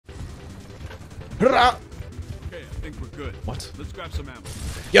Hurrah! Okay, I think we're good. What? Let's grab some ammo.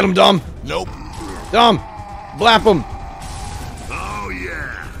 Get him, Dom! Nope. Dom! Blap him! Oh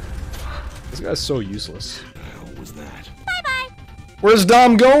yeah. This guy's so useless. What was that? Bye-bye. Where's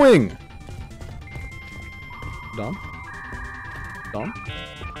Dom going? Dom? Dom?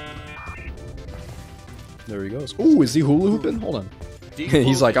 There he goes. Ooh, is he hula hooping? Hold on.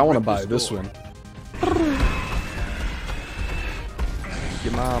 He's like, I want to buy this one.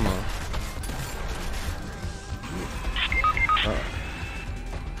 Your mama.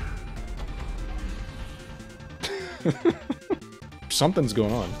 Something's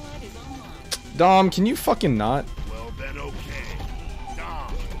going on. Dom, can you fucking not? Well then, okay.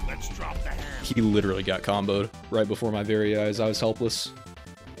 Dom, let's drop the hammer. He literally got comboed right before my very eyes. I was helpless.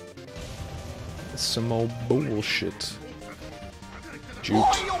 Some more bullshit.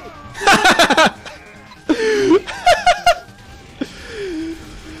 Juked.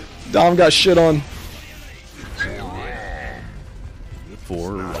 Dom got shit on.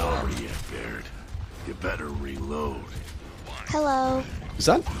 For You better reload. Hello. is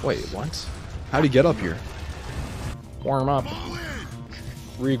that? Wait, what? How'd he get up here? Warm up.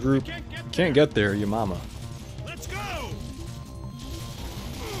 Regroup. Can't get there, your mama. Let's go.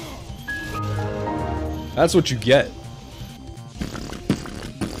 That's what you get.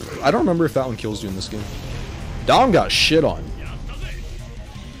 I don't remember if that one kills you in this game. Dom got shit on.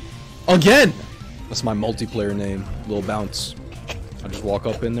 Again! That's my multiplayer name. Little Bounce. I just walk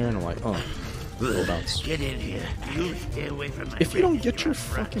up in there and I'm like, oh. Little Bounce. Get in here. You stay away from my If you don't get your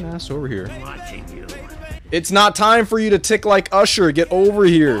fucking ass over here. watching you. It's not time for you to tick like Usher. Get over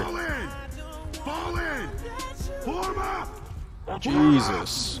here. Fall in. Fall in. Form up.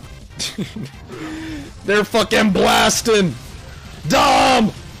 Jesus. They're fucking blasting.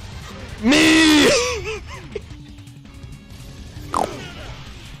 Dom! Me!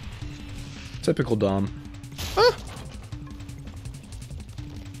 Typical Dom. Huh?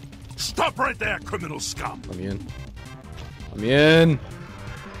 Stop right there, criminal scum. Let me in. Let me in.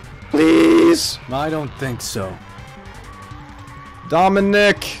 Please! I don't think so.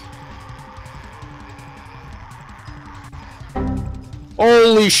 Dominic!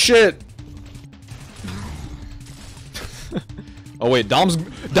 Holy shit! Oh wait, Dom's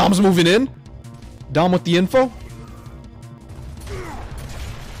moving in? Dom with the info?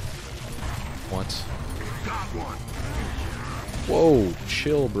 What? Whoa,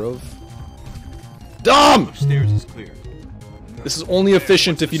 chill, bro. Dom! Upstairs is clear. This is only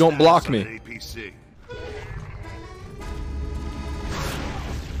efficient if you don't block me. APC.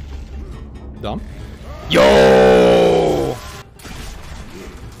 Dom? Yo!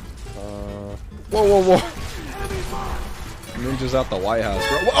 Whoa, whoa, whoa. Ninja's out the White House,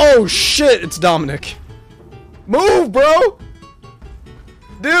 bro. Oh shit, it's Dominic. Move, bro!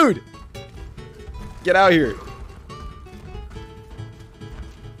 Dude! Get out here.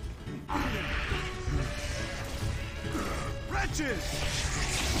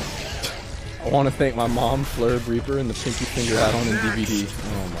 I want to thank my mom, Flurby Reaper, and the pinky finger hat on in DVD.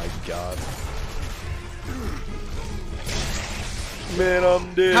 Oh my god. Man,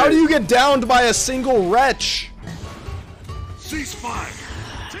 I'm dead. How do you get downed by a single wretch? Ceasefire.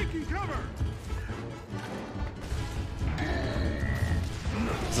 Taking cover.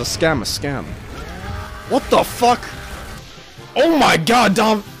 It's a scam, a scam. What the fuck? Oh my god,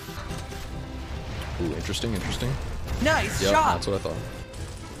 Dom! Ooh, interesting, interesting. Nice Yep, shot. that's what I thought.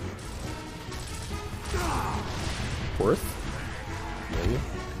 Worth? Maybe.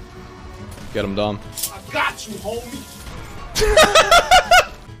 Get him, Dom. I got you, homie.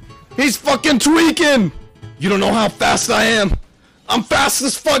 He's fucking tweaking! You don't know how fast I am! I'm fast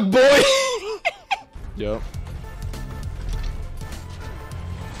as fuck, boy! Yep.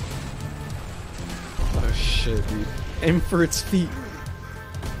 Oh shit, dude. Aim for its feet.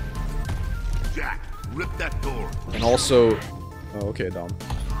 Jack, rip that door. And also... Oh, okay, Dom.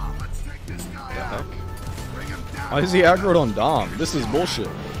 Let's take this guy out. Bring him down. Why is he aggroed on Dom? This is bullshit.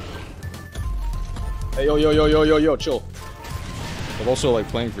 Hey, yo, yo, yo, yo, yo, yo, chill. But also, like,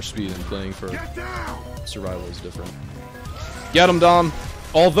 playing for speed and playing for Get down. survival is different. Get him, Dom!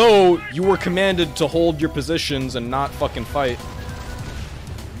 Although, you were commanded to hold your positions and not fucking fight.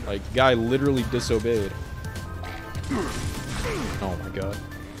 Like, guy literally disobeyed. Oh my god.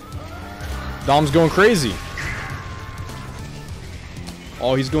 Dom's going crazy!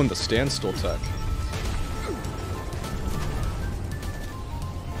 Oh, he's doing the standstill tech.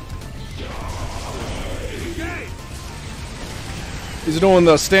 He's doing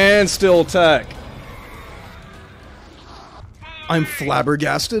the standstill tech. I'm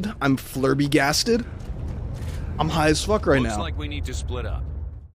flabbergasted. I'm Flurby-gasted. I'm high as fuck right Looks now. like we need to split up.